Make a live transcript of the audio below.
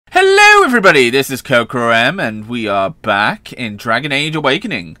everybody, this is Kokoro and we are back in Dragon Age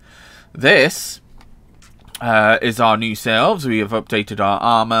Awakening. This is our new selves. We have updated our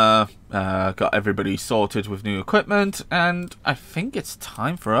armor, got everybody sorted with new equipment, and I think it's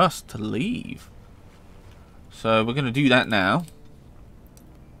time for us to leave. So we're going to do that now.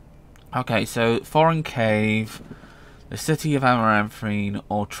 Okay, so Foreign Cave, the city of amaranthine,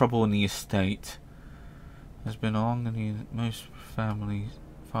 or trouble in the estate. Has been along in most families.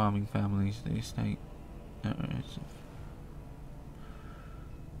 Farming families, the estate.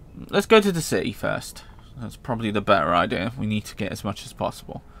 Let's go to the city first. That's probably the better idea. We need to get as much as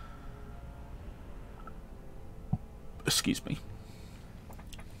possible. Excuse me.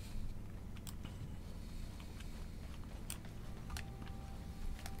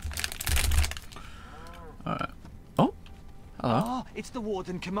 Alright. Oh! Hello. Ah, it's the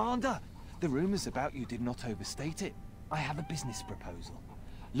Warden Commander. The rumours about you did not overstate it. I have a business proposal.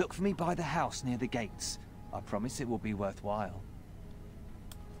 Look for me by the house near the gates. I promise it will be worthwhile.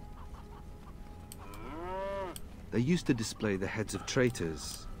 They used to display the heads of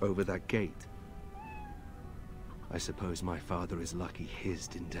traitors over that gate. I suppose my father is lucky his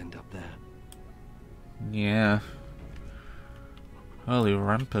didn't end up there. Yeah. Holy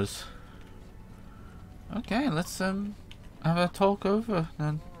rampers. Okay, let's have a talk over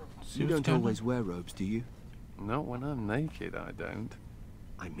then. You don't always wear robes, do you? Not when I'm naked, I don't.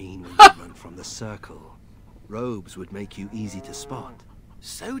 I mean when you run from the circle. Robes would make you easy to spot.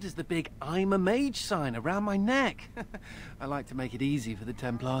 So does the big "I'm a mage" sign around my neck. I like to make it easy for the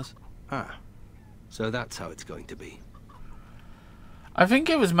Templars. Ah, so that's how it's going to be. I think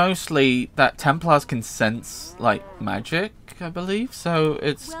it was mostly that Templars can sense, like, magic, I believe. So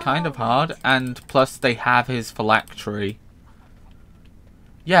it's kind of hard. And plus they have his phylactery.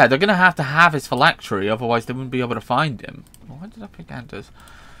 Yeah, they're going to have his phylactery, otherwise they wouldn't be able to find him. Why did I pick Anders?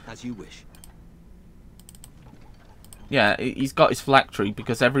 As you wish. Yeah, he's got his phylactery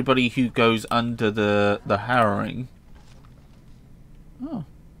because everybody who goes under the harrowing. Oh.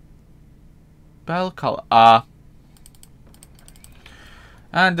 Bell collar. Ah.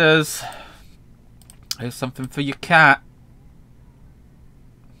 Anders. Here's something for your cat.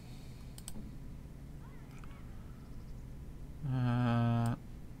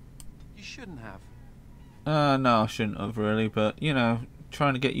 You shouldn't have. No, I shouldn't have really, but, you know,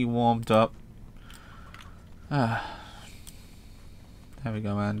 trying to get you warmed up. There we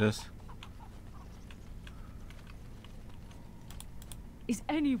go, Anders. Is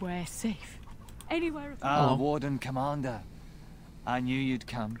anywhere safe? Anywhere? Ah, Warden Commander. I knew you'd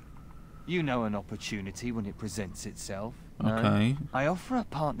come. You know an opportunity when it presents itself. No? Okay. I offer a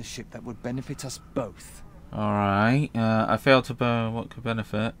partnership that would benefit us both. Alright. I failed to burn what could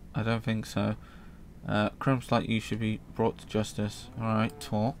benefit. I don't think so. Crimes like you should be brought to justice. Alright,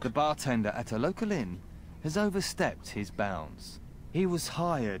 talk. The bartender at a local inn has overstepped his bounds. He was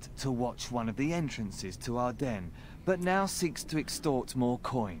hired to watch one of the entrances to our den, but now seeks to extort more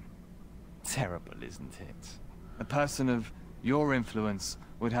coin. Terrible, isn't it? A person of your influence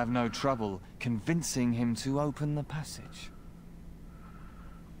would have no trouble convincing him to open the passage.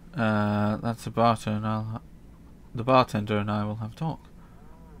 That's the bartender. The bartender and I will have a talk.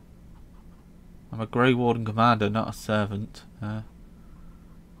 I'm a Grey Warden Commander, not a servant. Ah.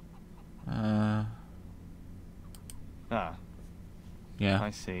 Yeah.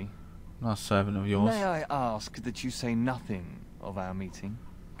 I see. Not a servant of yours. May I ask that you say nothing of our meeting?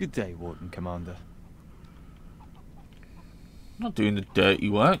 Good day, Warden Commander. I'm not doing the dirty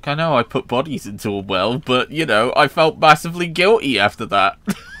work. I know I put bodies into a well, but, you know, I felt massively guilty after that.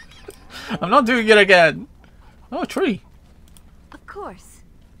 I'm not doing it again. Oh, a tree. Of course.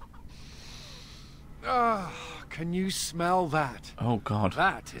 Ah, can you smell that? Oh, God.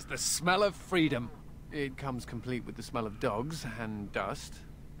 That is the smell of freedom. It comes complete with the smell of dogs and dust.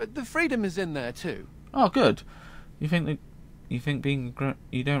 But the freedom is in there too. Oh, good. You think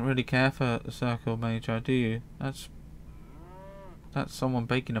you don't really care for the Circle Major, do you? That's someone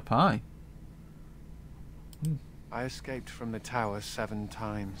baking a pie. I escaped from the tower 7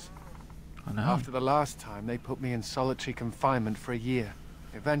 times. I know. After the last time, they put me in solitary confinement for a year.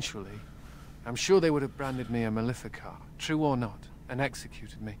 Eventually, I'm sure they would have branded me a Maleficar, true or not, and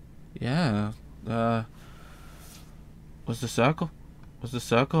executed me. Yeah. Was the Circle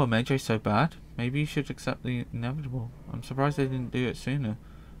of Mage so bad? Maybe you should accept the inevitable. I'm surprised they didn't do it sooner.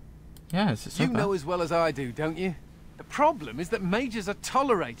 Yeah, is it so You bad? know as well as I do, don't you? The problem is that mages are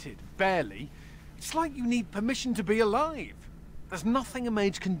tolerated, barely. It's like you need permission to be alive. There's nothing a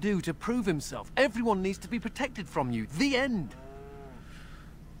mage can do to prove himself. Everyone needs to be protected from you. The end.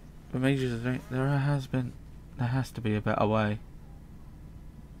 But mages, there has to be a better way.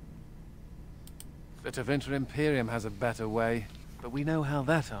 The Tevinter Imperium has a better way, but we know how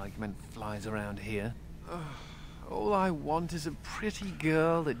that argument flies around here. All I want is a pretty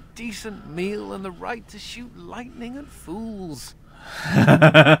girl, a decent meal, and the right to shoot lightning at fools.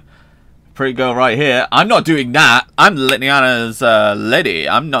 Pretty girl right here. I'm not doing that. I'm Liliana's lady.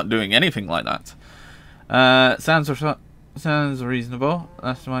 I'm not doing anything like that. Sounds reasonable.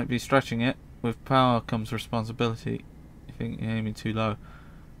 That might be stretching it. With power comes responsibility. You think you're aiming too low.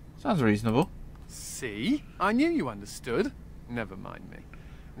 Sounds reasonable. See? I knew you understood. Never mind me.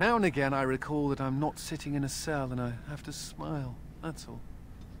 Now and again I recall that I'm not sitting in a cell and I have to smile. That's all.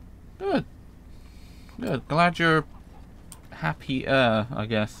 Good. Good. Glad you're happier, I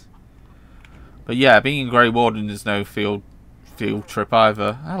guess. But yeah, being a Grey Warden is no field trip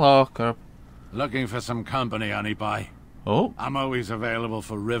either. Hello, Curb. Looking for some company, honey pie. Oh. I'm always available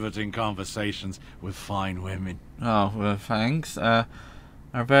for riveting conversations with fine women. Oh, well, thanks. I'll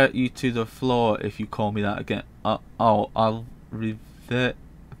revert you to the floor if you call me that again. I'll revert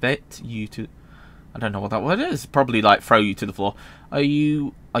you to... I don't know what that word is. Probably like throw you to the floor. Are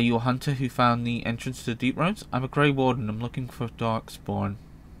you a hunter who found the entrance to the Deep Roads? I'm a Grey Warden. I'm looking for Darkspawn.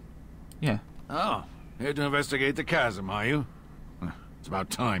 Yeah. Oh, here to investigate the chasm, are you? It's about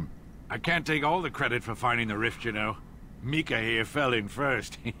time. I can't take all the credit for finding the rift, you know. Mika here fell in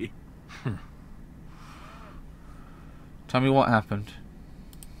first. Tell me what happened.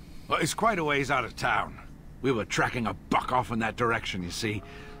 Well, it's quite a ways out of town. We were tracking a buck off in that direction, you see,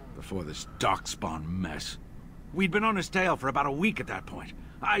 before this Darkspawn mess. We'd been on his tail for about a week at that point.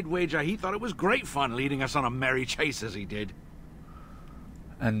 I'd wager he thought it was great fun leading us on a merry chase as he did.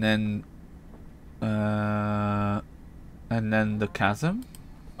 And then the chasm?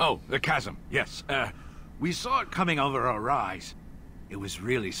 Oh, the chasm, yes. We saw it coming over our eyes. It was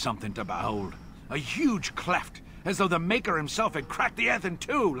really something to behold. A huge cleft, as though the Maker himself had cracked the earth in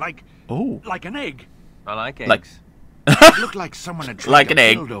two, like an egg. I like Like- eggs. It looked like someone had tried Like to an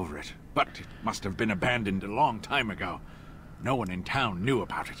egg. build over it, but it must have been abandoned a long time ago. No one in town knew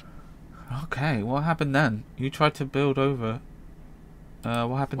about it. Okay, what happened then? You tried to build over.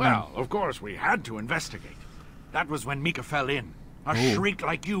 What happened Well, of course, we had to investigate. That was when Mika fell in. A shriek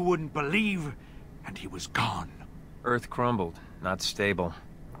like you wouldn't believe, and he was gone. Earth crumbled, not stable.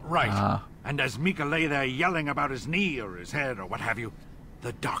 Right. And as Mika lay there yelling about his knee or his head or what have you,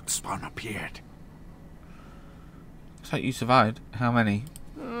 the Darkspawn appeared. then? So you survived. How many?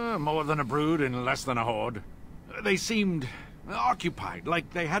 More than a brood and less than a horde. They seemed occupied,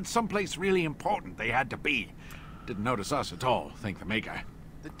 like they had someplace really important they had to be. Didn't notice us at all, thank the Maker.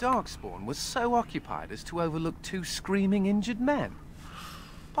 The Darkspawn was so occupied as to overlook two screaming injured men.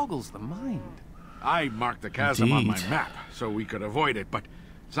 Boggles the mind. I marked the chasm on my Indeed. map so we could avoid it, but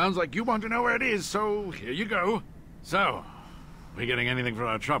sounds like you want to know where it is, so here you go. So, we getting anything for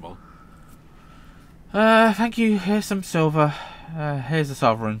our trouble? Thank you. Here's some silver. Here's a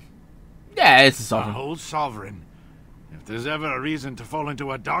sovereign. Yeah, it's a A sovereign. whole sovereign. If there's ever a reason to fall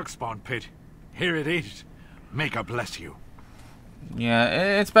into a Darkspawn pit, here it is. Maker bless you.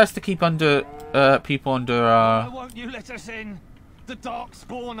 Yeah, it's best to keep under people under. Why won't you let us in? The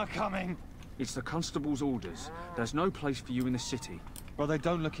Darkspawn are coming. It's the constable's orders. There's no place for you in the city. Well, they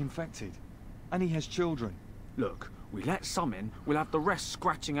don't look infected. And he has children. Look, we let some in, we'll have the rest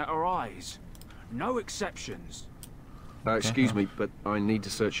scratching at our eyes. No exceptions. Excuse me, but I need to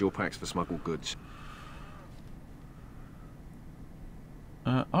search your packs for smuggled goods.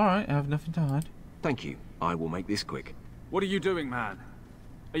 Alright, I have nothing to hide. Thank you. I will make this quick. What are you doing, man?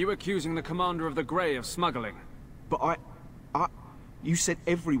 Are you accusing the commander of the Grey of smuggling? But you said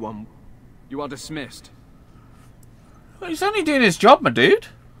everyone... You are dismissed. Well, he's only doing his job, my dude.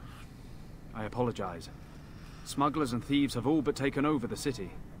 I apologize. Smugglers and thieves have all but taken over the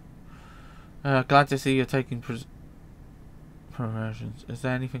city. Glad to see you're taking precautions. Is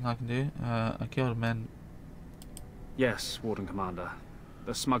there anything I can do? I killed a man. Yes, Warden Commander.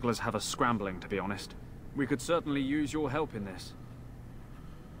 The smugglers have us scrambling, to be honest. We could certainly use your help in this.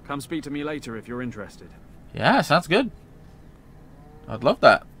 Come speak to me later if you're interested. Yeah, sounds good. I'd love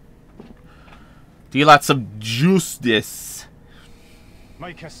that. Deal out some justice.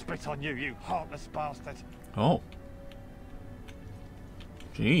 Make us spit on you, you heartless bastard. Oh.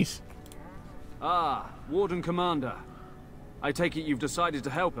 Jeez. Ah, Warden Commander. I take it you've decided to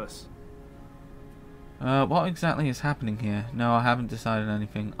help us. What exactly is happening here? No, I haven't decided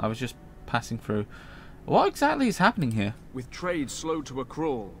anything. I was just passing through. What exactly is happening here? With trade slowed to a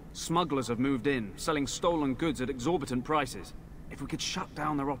crawl, smugglers have moved in, selling stolen goods at exorbitant prices. If we could shut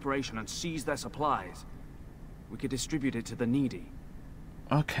down their operation and seize their supplies, we could distribute it to the needy.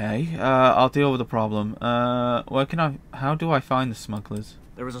 Okay, I'll deal with the problem. How do I find the smugglers?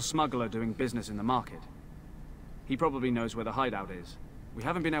 There is a smuggler doing business in the market. He probably knows where the hideout is. We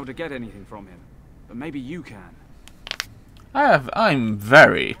haven't been able to get anything from him, but maybe you can. I'm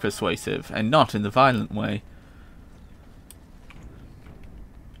very persuasive, and not in the violent way.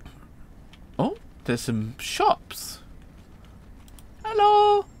 Oh, there's some shops.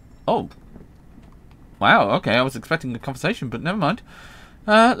 Hello. Oh. Wow, okay, I was expecting a conversation, but never mind.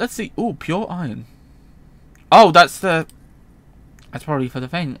 Let's see. Oh, pure iron. Oh, that's probably for the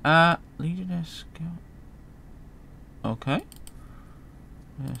thing. Legionnaires. Okay.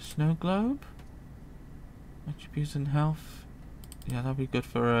 Snow globe. Attributes and health. Yeah, that'll be good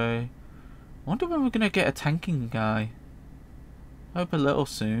for a... I wonder when we're going to get a tanking guy. I hope a little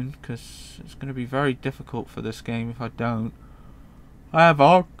soon, because it's going to be very difficult for this game if I don't. I have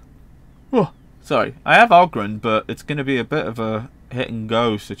I have Ogren, but it's going to be a bit of a hit and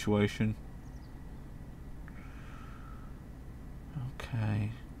go situation.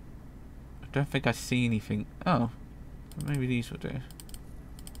 Okay. I don't think I see anything. Oh, maybe these will do.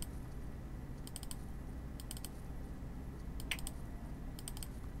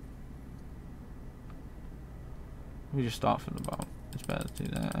 We just start from the bottom. It's better to do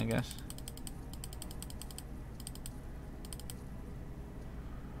that, I guess.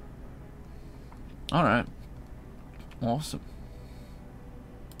 Alright. Awesome.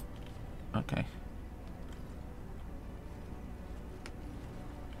 Okay.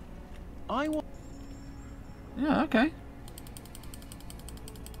 Yeah, okay.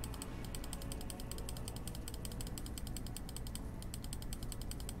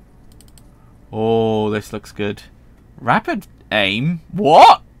 Oh, this looks good. Rapid aim?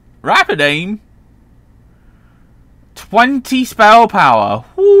 What? Rapid aim? 20 spell power.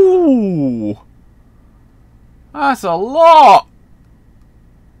 Ooh. That's a lot.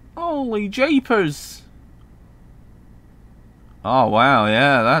 Holy japers. Oh, wow.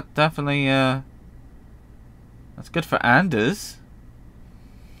 Yeah, that definitely, that's good for Anders.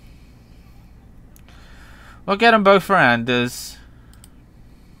 We'll get them both for Anders.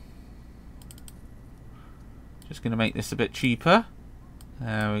 Just going to make this a bit cheaper.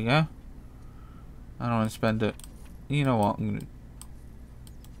 There we go. I don't want to spend it. You know what? I'm going to...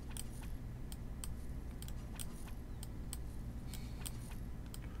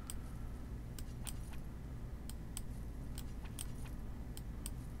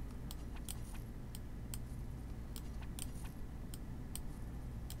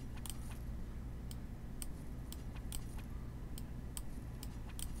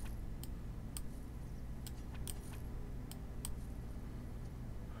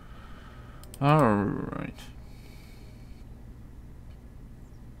 Alright.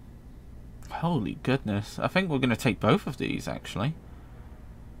 Holy goodness. I think we're going to take both of these, actually.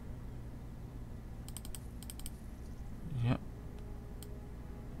 Yep.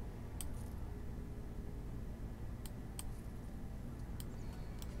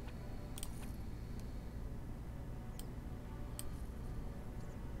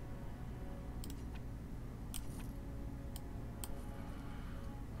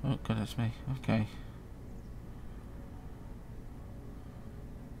 Oh, goodness me. Okay.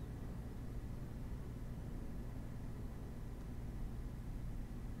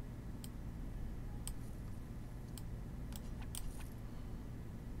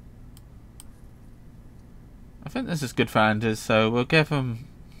 I think this is good for Anders, so we'll give him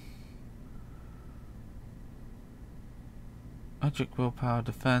magic, willpower,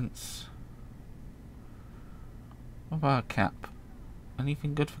 defense. What about a cap?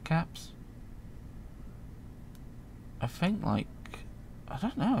 Anything good for caps? I think, like, I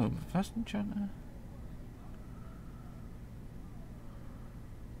don't know. First enchanter.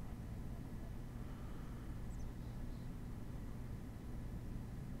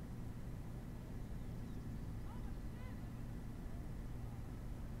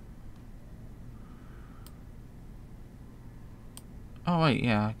 Oh wait,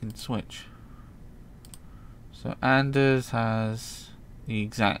 yeah, I can switch. So Anders has the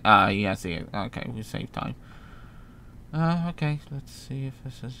exact he has the okay, we save time. Okay, let's see if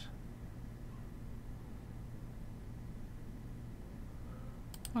this is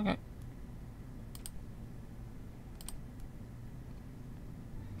okay.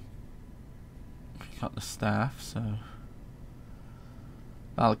 Got the staff, so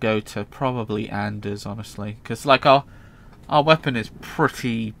I'll go to probably Anders, honestly, because like our weapon is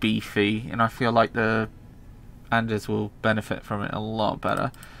pretty beefy, and I feel like the Anders will benefit from it a lot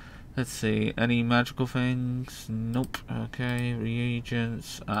better. Let's see, any magical things? Nope. Okay,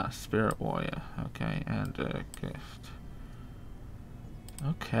 reagents. Spirit warrior. Okay, and a gift.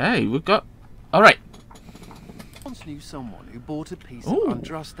 Okay, we've got. All right. once knew someone who bought a piece Ooh. of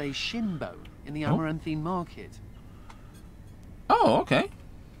Andraste's shin bone in the Amaranthine market. Oh, okay.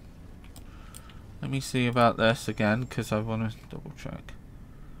 Let me see about this again, because I want to double check.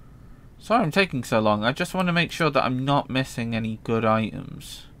 Sorry I'm taking so long. I just want to make sure that I'm not missing any good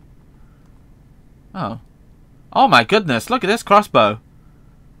items. Oh. Oh my goodness, look at this crossbow.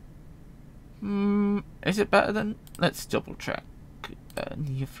 Is it better than... Let's double check.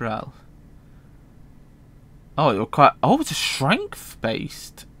 Nifral. Oh, you're quite... Oh, it's a strength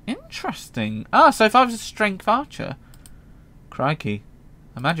based. Interesting. Ah, so if I was a strength archer. Crikey.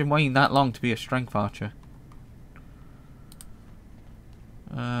 Imagine waiting that long to be a strength archer.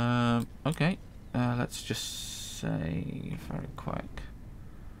 Okay. Let's just say very quick.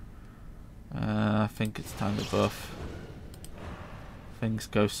 I think it's time to buff. Things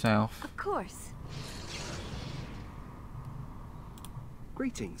go south. Of course.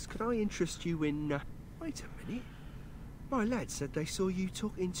 Greetings, could I interest you in... Wait a minute. My lad said they saw you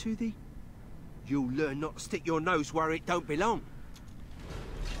talking to the... You'll learn not to stick your nose where it don't belong.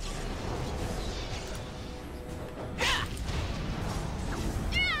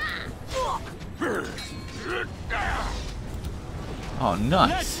 Oh, nice.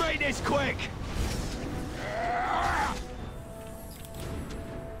 Let's make this quick!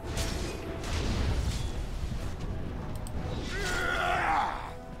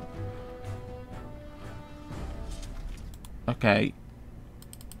 Okay.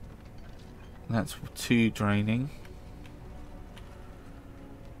 That's too draining.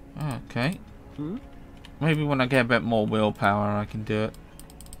 Okay. Maybe when I get a bit more willpower I can do it.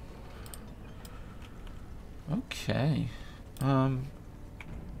 Okay.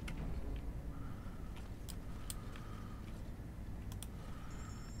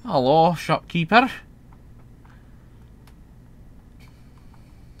 Hello, shopkeeper.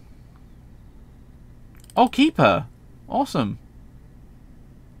 Oh, keeper. Awesome.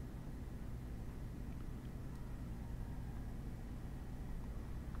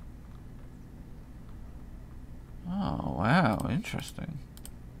 Oh, wow. Interesting.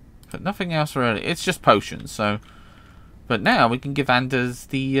 But nothing else really. It's just potions, so... But now we can give Anders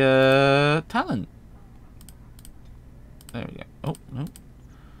the talent. There we go. Oh, no.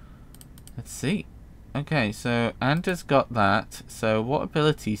 Let's see. Okay, so Anders got that. So what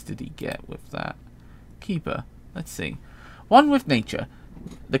abilities did he get with that? Keeper. Let's see. One with nature.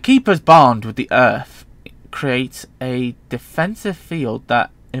 The keeper's bond with the earth creates a defensive field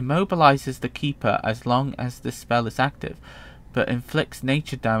that immobilizes the keeper as long as the spell is active, but inflicts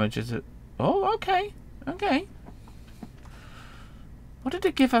nature damage as a... Oh, okay. Okay. What did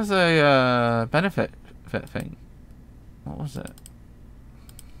it give as a benefit thing? What was it?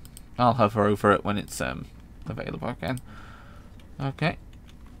 I'll hover over it when it's available again. Okay.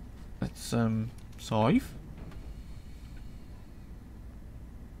 Let's save.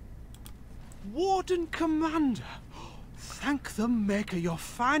 Warden Commander, thank the Maker you're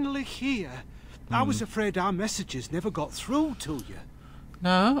finally here. I was afraid our messages never got through to you.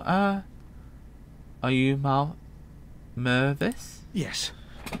 No, are you Mervis? Yes.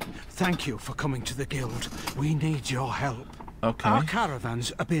 Thank you for coming to the guild. We need your help. Okay. Our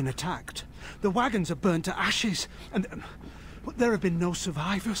caravans are being attacked. The wagons are burnt to ashes, and but there have been no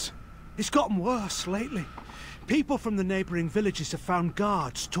survivors. It's gotten worse lately. People from the neighbouring villages have found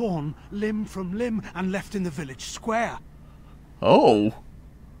guards torn limb from limb and left in the village square. Oh.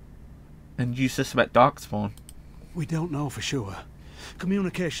 And you suspect Darkspawn? We don't know for sure.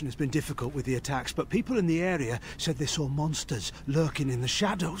 Communication has been difficult with the attacks, but people in the area said they saw monsters lurking in the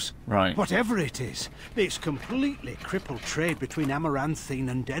shadows. Right. Whatever it is, it's completely crippled trade between Amaranthine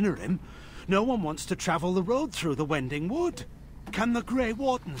and Denerim. No one wants to travel the road through the Wending Wood. Can the Grey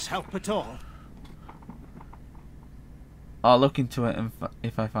Wardens help at all? I'll look into it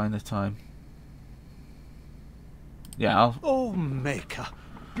if I find the time. Yeah, I'll... Oh, Maker.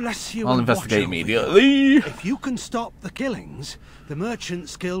 Bless you. I'll and investigate watch over you. immediately. If you can stop the killings, the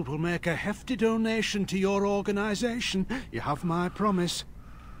Merchants Guild will make a hefty donation to your organisation. You have my promise.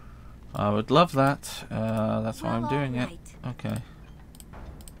 I would love that. That's why I'm doing it. Okay.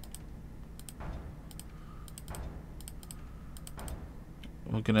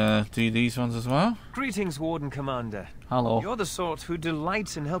 We're gonna do these ones as well. Greetings, Warden Commander. Hello. You're the sort who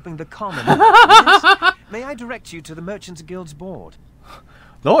delights in helping the common. Yes? May I direct you to the Merchants Guild's board?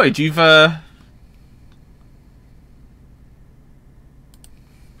 Lloyd, you've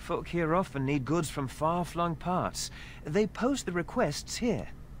Folk here often need goods from far-flung parts. They post the requests here.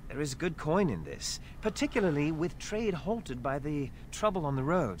 There is good coin in this, particularly with trade halted by the trouble on the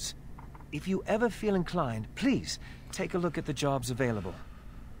roads. If you ever feel inclined, please take a look at the jobs available.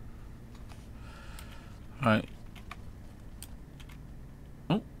 Right.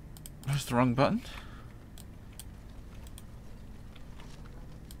 Press the wrong button.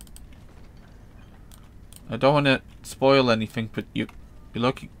 I don't want to spoil anything, but you're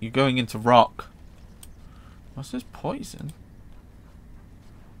going into rock. What's this poison?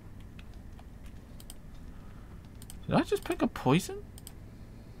 Did I just pick up poison?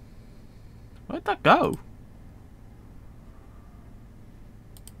 Where'd that go?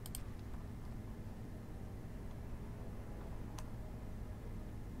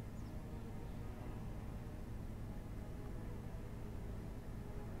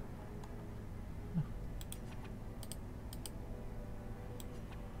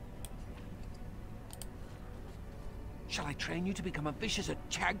 Shall I train you to become as vicious as a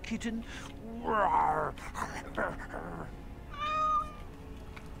chag kitten? What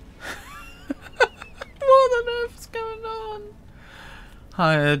on earth's going on?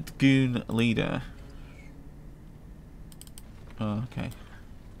 Hired goon leader. Oh, okay.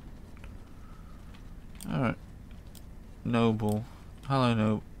 Alright. Noble. Hello,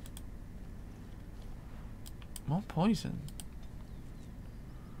 Noble. More poison.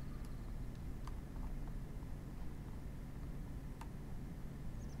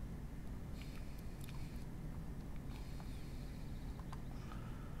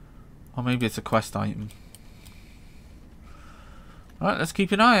 Or maybe it's a quest item. Right, let's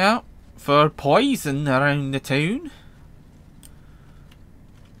keep an eye out for poison around the town.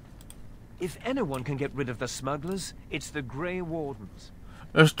 If anyone can get rid of the smugglers, it's the Grey Wardens.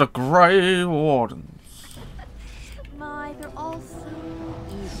 It's the Grey Wardens. My, they're all so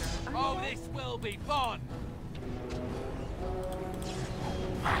eager. Oh, this will be fun!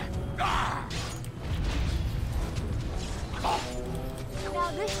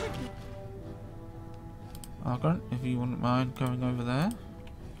 Now this should be... Margaret, if you wouldn't mind going over there.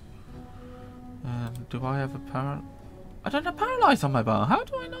 Do I have a I don't have paralyze on my bar. How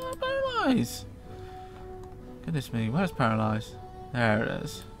do I not have paralyze? Goodness me, where's paralyze? There it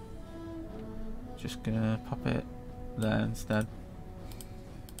is. Just gonna pop it there instead.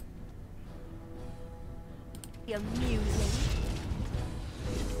 amusing.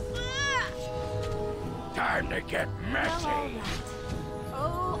 Time to get messy.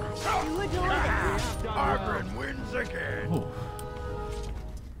 Oh, I do adore that. Margaret wins again. Ooh.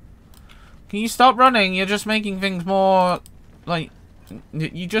 Can you stop running? You're just making things more like...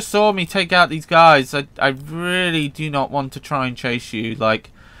 You just saw me take out these guys. I really do not want to try and chase you.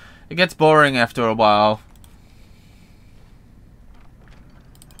 Like, it gets boring after a while.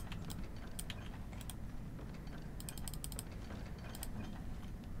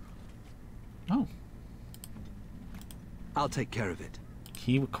 Oh. I'll take care of it.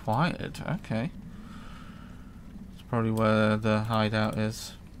 Key required. Okay. That's probably where the hideout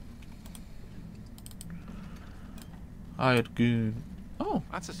is. Hired goon. Oh,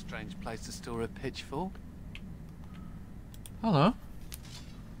 That's a strange place to store a pitchfork. hello.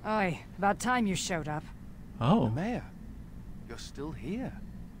 Oi, about time you showed up. Oh. Mayor, you're still here.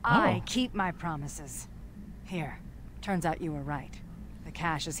 I keep my promises. Here, turns out you were right. The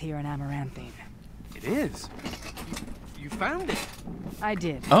cache is here in Amaranthine. It is. You found it. I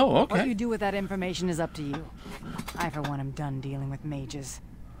did. Oh, What okay. you do with that information is up to you. I, for one, am done dealing with mages.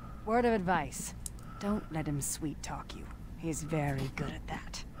 Word of advice. Don't let him sweet talk you. He's very good at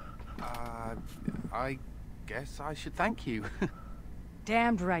that. I guess I should thank you.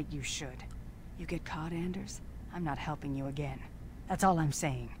 Damned right you should. You get caught, Anders, I'm not helping you again. That's all I'm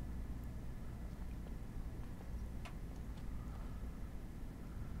saying.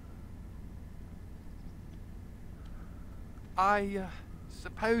 I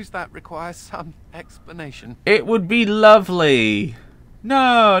suppose that requires some explanation. It would be lovely.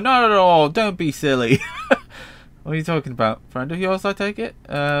 No, not at all. Don't be silly. What are you talking about? Friend of yours, I take it?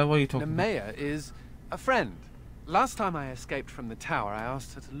 What are you talking about? Nemea is a friend. Last time I escaped from the tower, I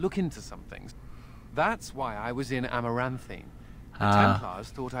asked her to look into some things. That's why I was in Amaranthine. The Templars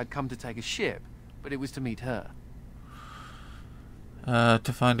thought I'd come to take a ship, but it was to meet her.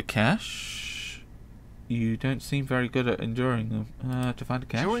 To find a cache? You don't seem very good at enduring them. To find a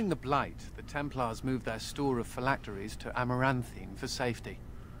cache? During the Blight, the Templars moved their store of phylacteries to Amaranthine for safety.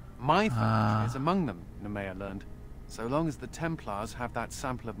 My phylactery is among them, Nemea learned. So long as the Templars have that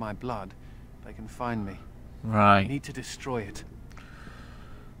sample of my blood, they can find me. I Right. need to destroy it.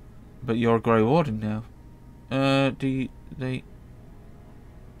 But you're a Grey Warden now. Do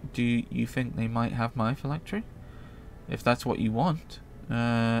you think they might have my phylactery? If that's what you want,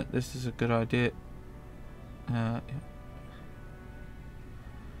 this is a good idea.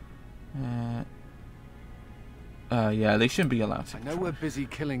 Yeah, they shouldn't be allowed to. I know we're busy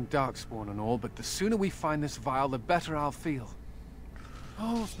killing Darkspawn and all, but the sooner we find this vial, the better I'll feel.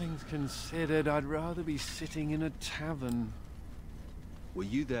 All things considered, I'd rather be sitting in a tavern. Were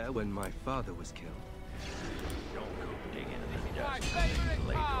you there when my father was killed? Don't go digging in the dust when he's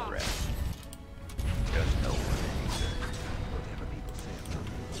laid to rest. Just know what it is. Whatever people say about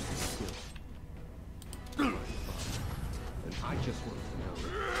me is still my father. And I just want to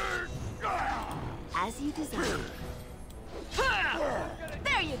know. As you desire.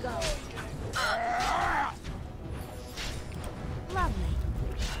 There you go. Lovely.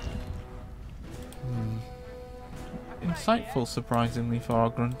 Insightful, surprisingly, for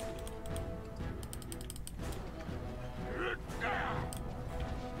Ogren.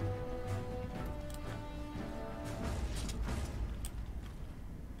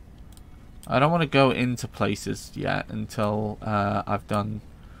 I don't want to go into places yet until I've done...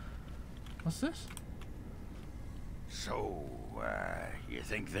 What's this? So, you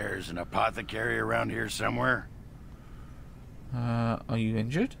think there's an apothecary around here somewhere? Are you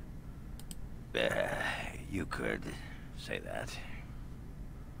injured? You could say that.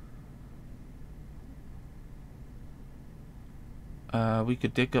 We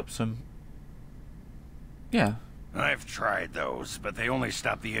could dig up some... Yeah. I've tried those, but they only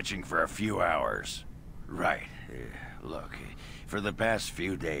stop the itching for a few hours. Right. Look, for the past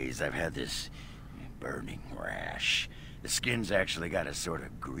few days I've had this burning rash. The skin's actually got a sort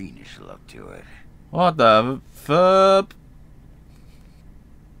of greenish look to it. What the fuck?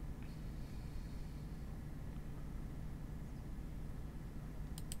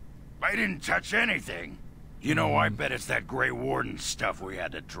 I didn't touch anything. You know, I bet it's that Grey Warden stuff we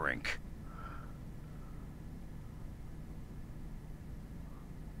had to drink.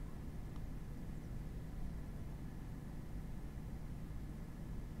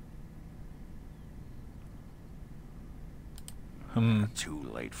 Too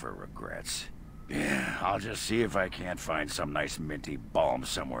late for regrets. Yeah, I'll just see if I can't find some nice minty balm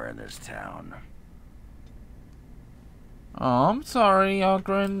somewhere in this town. Oh, I'm sorry,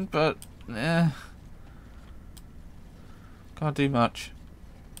 Ogren, but... Can't do much.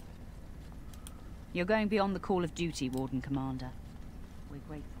 You're going beyond the call of duty, Warden Commander. We're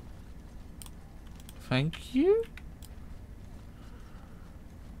grateful. Thank you?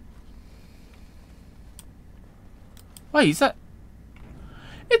 Wait, is that...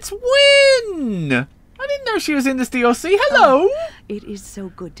 It's Wynne! I didn't know she was in this DLC. Hello! Oh, it is so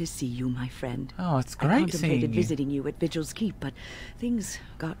good to see you, my friend. Oh, it's great I seeing contemplated you. visiting you at Vigil's Keep, but things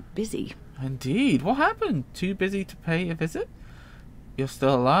got busy. Indeed. What happened? Too busy to pay a visit? You're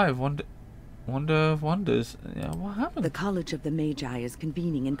still alive. Wonder of wonders. Yeah, what happened? The College of the Magi is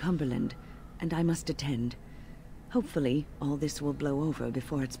convening in Cumberland, and I must attend. Hopefully, all this will blow over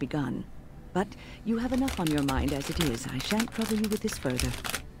before it's begun. But you have enough on your mind as it is. I shan't trouble you with this further.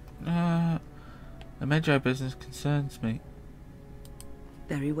 The Magi business concerns me.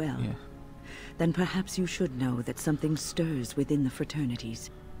 Very well. Yeah. Then perhaps you should know that something stirs within the fraternities.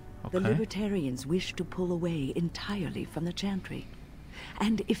 Okay. The Libertarians wish to pull away entirely from the Chantry.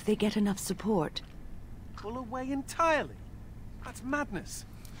 And if they get enough support... Pull away entirely? That's madness.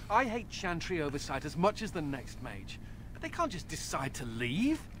 I hate Chantry oversight as much as the next mage. But they can't just decide to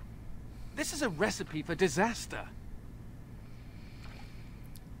leave. This is a recipe for disaster.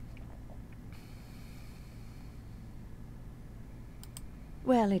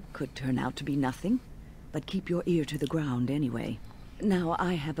 Well, it could turn out to be nothing. But keep your ear to the ground anyway. Now,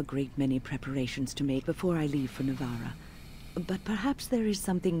 I have a great many preparations to make before I leave for Navarra. But perhaps there is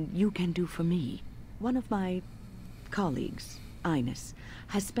something you can do for me. One of my colleagues, Ines,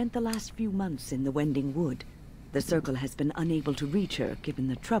 has spent the last few months in the Wending Wood. The Circle has been unable to reach her, given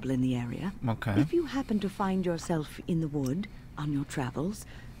the trouble in the area. Okay. If you happen to find yourself in the wood on your travels,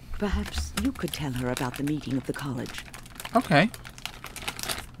 perhaps you could tell her about the meeting of the college. Okay.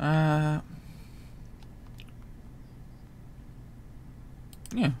 Yeah.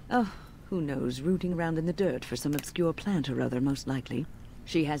 Oh, who knows, rooting around in the dirt for some obscure plant or other, most likely.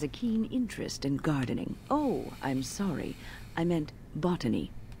 She has a keen interest in gardening. Oh, I'm sorry. I meant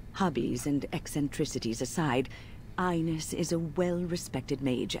botany. Hobbies and eccentricities aside, Ines is a well-respected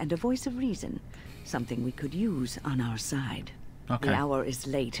mage and a voice of reason. Something we could use on our side. Okay. The hour is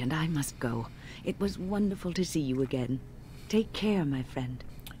late and I must go. It was wonderful to see you again. Take care, my friend.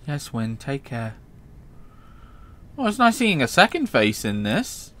 Yes, Wynne, take care. Well, it's nice seeing a second face in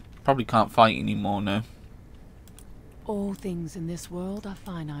this. Probably can't fight anymore now. All things in this world are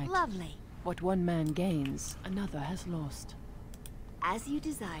finite. Lovely. What one man gains, another has lost. As you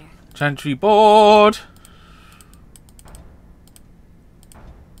desire. Chantry board!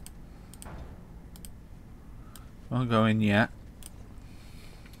 Won't go in yet.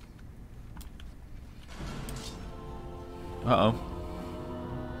 Uh-oh.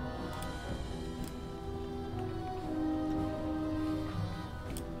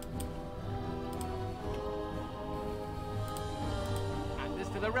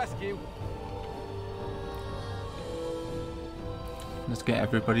 the rescue. Let's get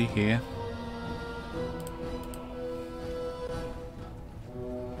everybody here.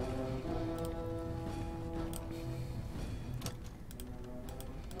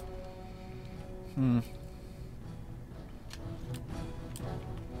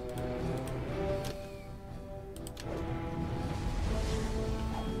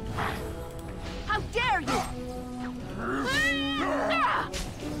 How dare you!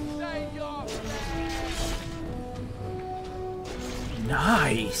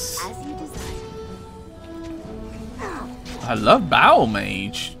 Nice. As you desire. I love Battle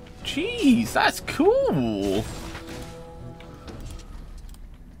Mage. Jeez, that's cool.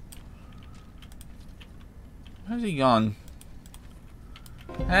 Where's he gone?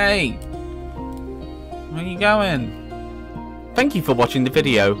 Hey! Where are you going? Thank you for watching the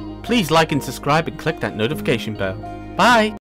video. Please like and subscribe and click that notification bell. Bye!